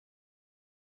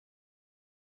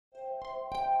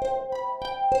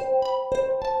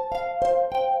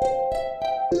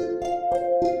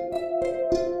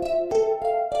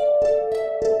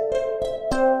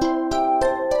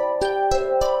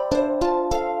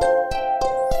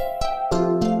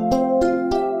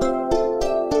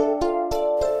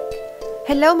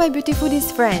Hello my beautifulies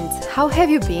friends, how have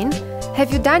you been?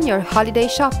 Have you done your holiday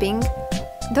shopping?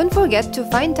 Don't forget to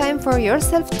find time for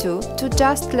yourself too, to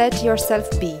just let yourself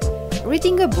be.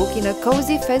 Reading a book in a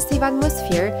cozy festive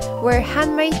atmosphere where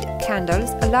handmade candles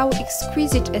allow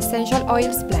exquisite essential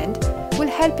oils blend will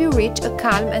help you reach a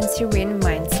calm and serene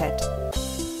mindset.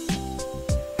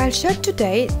 I'll share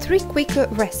today 3 quick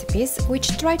recipes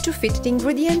which try to fit the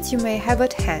ingredients you may have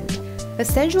at hand: a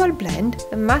sensual blend,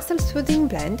 a muscle soothing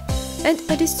blend, and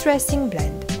a distressing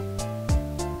blend.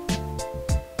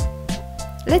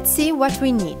 Let's see what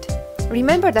we need.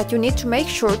 Remember that you need to make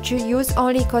sure to use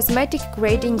only cosmetic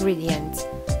grade ingredients.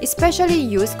 Especially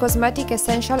use cosmetic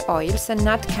essential oils and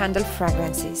not candle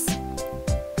fragrances.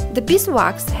 The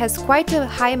beeswax has quite a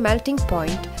high melting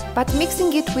point, but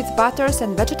mixing it with butters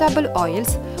and vegetable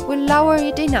oils will lower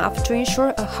it enough to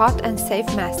ensure a hot and safe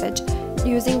massage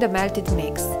using the melted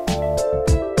mix.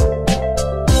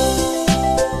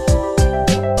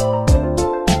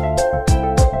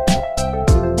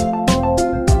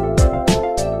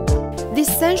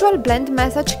 This sensual blend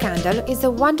massage candle is a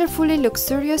wonderfully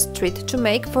luxurious treat to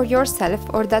make for yourself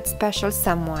or that special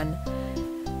someone.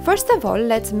 First of all,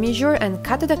 let's measure and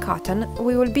cut the cotton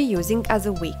we will be using as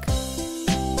a wick.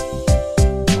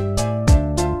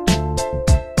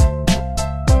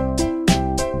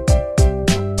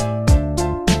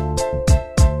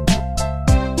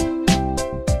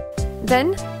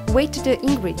 Then, weight the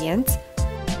ingredients.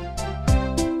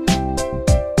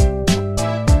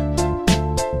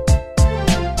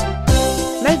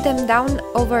 Melt them down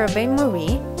over a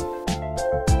bain-marie.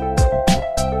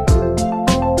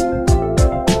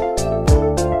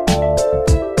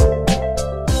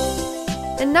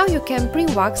 And now you can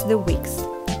pre-wax the wicks.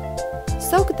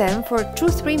 Soak them for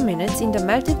 2-3 minutes in the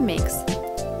melted mix.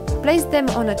 Place them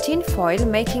on a tin foil,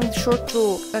 making sure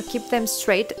to keep them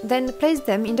straight, then place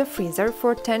them in the freezer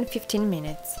for 10-15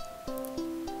 minutes.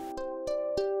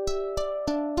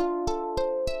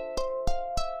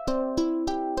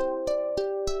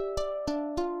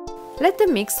 Let the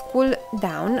mix cool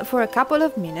down for a couple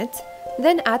of minutes,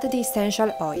 then add the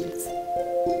essential oils.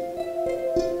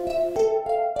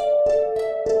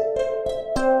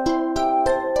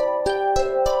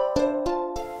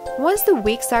 Once the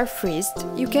wicks are freezed,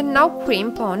 you can now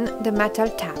crimp on the metal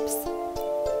tabs.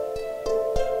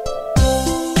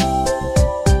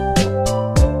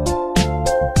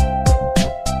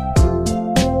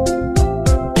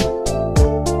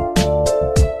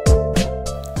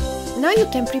 Now you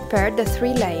can prepare the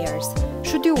 3 layers.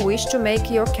 Should you wish to make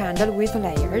your candle with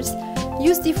layers,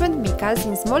 use different micas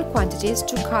in small quantities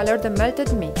to color the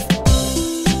melted mix.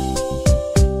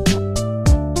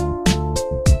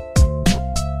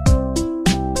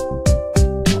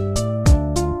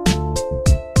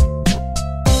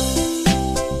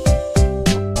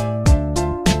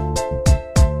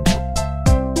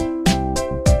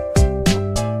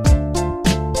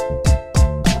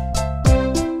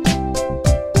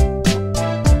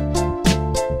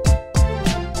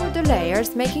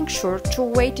 Making sure to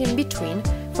wait in between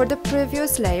for the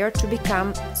previous layer to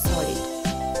become solid.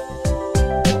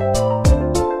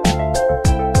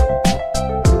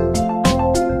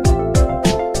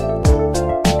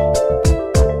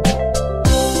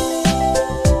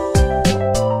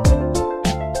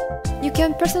 You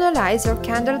can personalize your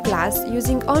candle glass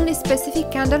using only specific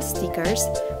candle stickers,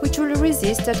 which will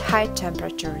resist at high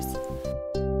temperatures.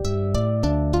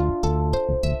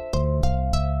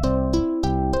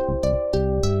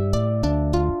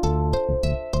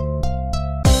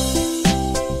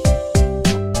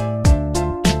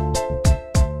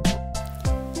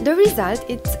 The result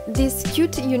is this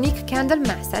cute, unique candle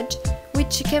massage,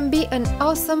 which can be an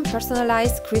awesome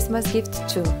personalized Christmas gift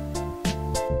too.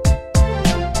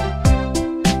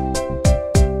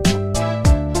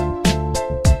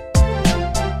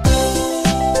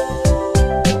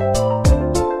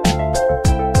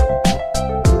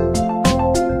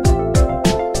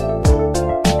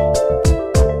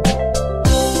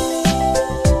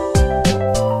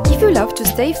 If you love to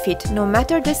stay fit no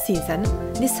matter the season,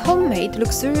 this homemade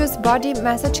luxurious body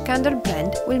massage candle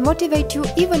blend will motivate you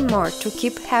even more to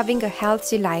keep having a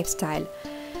healthy lifestyle.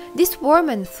 This warm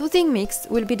and soothing mix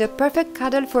will be the perfect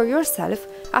cuddle for yourself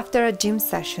after a gym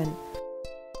session.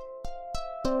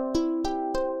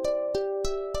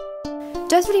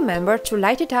 Just remember to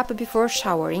light it up before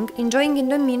showering, enjoying in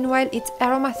the meanwhile its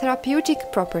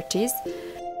aromatherapeutic properties.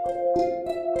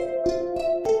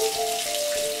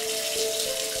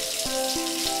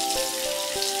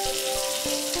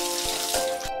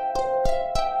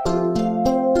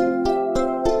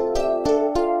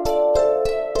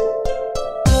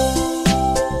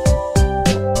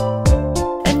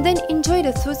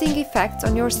 soothing effects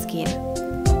on your skin.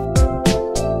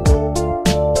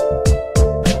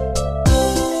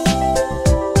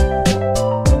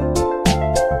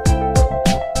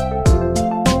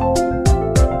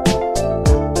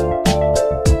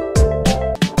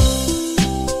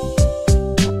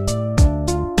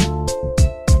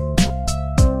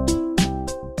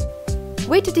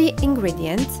 With the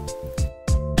ingredients,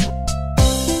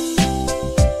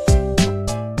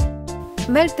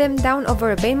 melt them down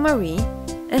over a bain-marie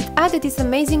and add these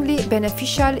amazingly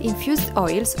beneficial infused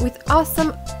oils with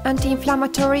awesome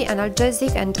anti-inflammatory,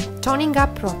 analgesic and toning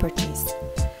up properties.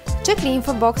 Check the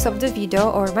info box of the video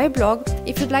or my blog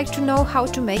if you'd like to know how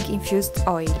to make infused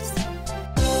oils.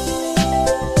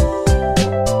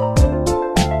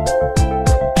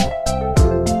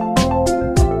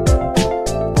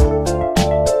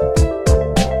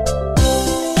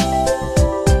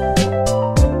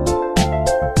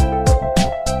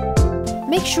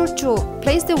 Make sure to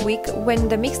place the wick when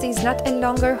the mix is not any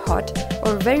longer hot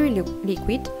or very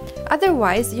liquid,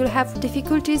 otherwise you'll have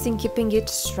difficulties in keeping it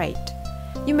straight.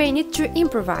 You may need to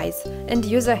improvise and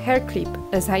use a hair clip,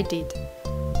 as I did.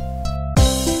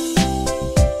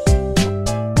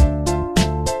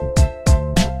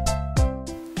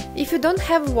 If you don't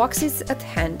have waxes at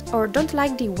hand or don't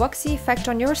like the waxy effect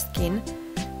on your skin,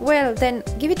 well then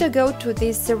give it a go to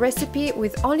this recipe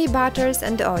with only butters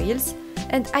and oils,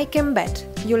 and I can bet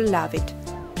you'll love it.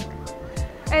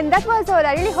 And that was all.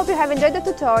 I really hope you have enjoyed the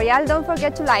tutorial. Don't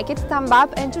forget to like it, thumb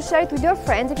up, and to share it with your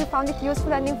friends if you found it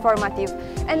useful and informative.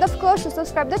 And of course to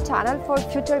subscribe to the channel for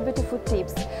future beautiful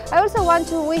tips. I also want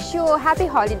to wish you happy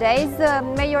holidays.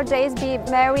 May your days be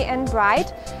merry and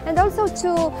bright. And also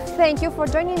to thank you for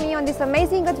joining me on this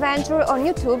amazing adventure on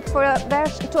YouTube for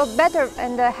a better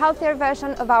and a healthier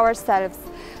version of ourselves.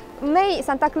 May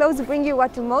Santa Claus bring you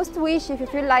what you most wish. If you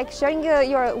feel like sharing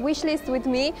your wish list with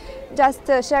me, just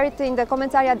share it in the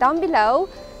comments area down below.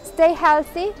 Stay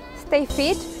healthy, stay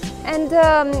fit, and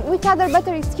which other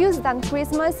better excuse than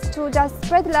Christmas to just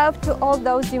spread love to all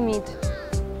those you meet.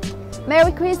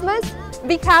 Merry Christmas,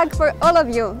 big hug for all of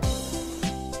you.